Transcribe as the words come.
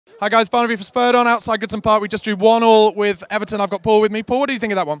Hi guys, Barnaby for Spurred On outside Goodson Park. We just drew 1-1 with Everton. I've got Paul with me. Paul, what do you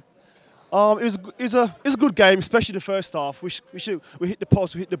think of that one? It was a good game, especially the first half. We hit the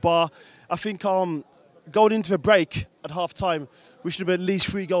post, we hit the bar. I think going into a break at half time, we should have been at least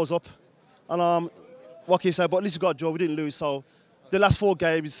 3 goals up. And what can you say? But at least we got a draw. We didn't lose. So the last 4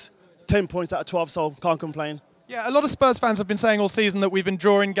 games, 10 points out of 12. So can't complain. Yeah, a lot of Spurs fans have been saying all season that we've been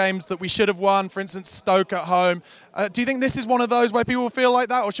drawing games that we should have won. For instance, Stoke at home. Do you think this is one of those where people feel like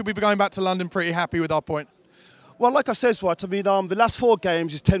that, or should we be going back to London pretty happy with our point? Well, like I said, Swat, I mean, the last 4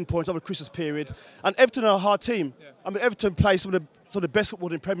 games is 10 points over the Christmas period, and Everton are a hard team. Yeah. I mean, Everton plays some of the best football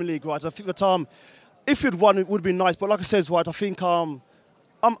in the Premier League, right? I think that if you'd won, it would have been nice. But like I said, Swat, I think I'm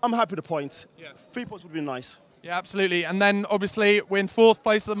happy with the points. Yeah. 3 points would have been nice. Yeah, absolutely. And then, obviously, we're in 4th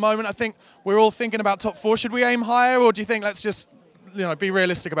place at the moment. I think we're all thinking about top 4. Should we aim higher, or do you think let's just, be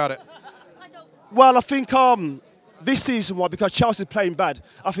realistic about it? Well, I think this season, because Chelsea's playing bad,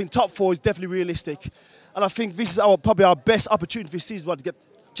 I think top 4 is definitely realistic. And I think this is probably our best opportunity this season to get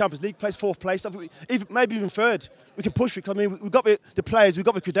Champions League place, 4th place, maybe even 3rd. We can push it. I mean, we've got the players, we've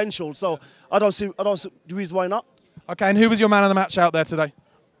got the credentials, so I don't see the reason why not. Okay, and who was your man of the match out there today?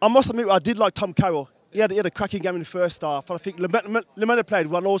 I must admit, I did like Tom Carroll. He had a cracking game in the first half. And I think Lamela played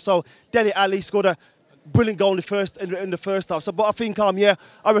well. Also, Dele Alli scored a brilliant goal in the first half. So, but I think, I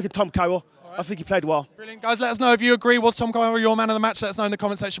reckon Tom Carroll. Right. I think he played well. Brilliant. Guys, let us know if you agree. Was Tom Carroll your man of the match? Let us know in the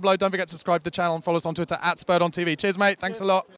comment section below. Don't forget to subscribe to the channel and follow us on Twitter @SpurredOnTV. Cheers, mate. Thanks a lot.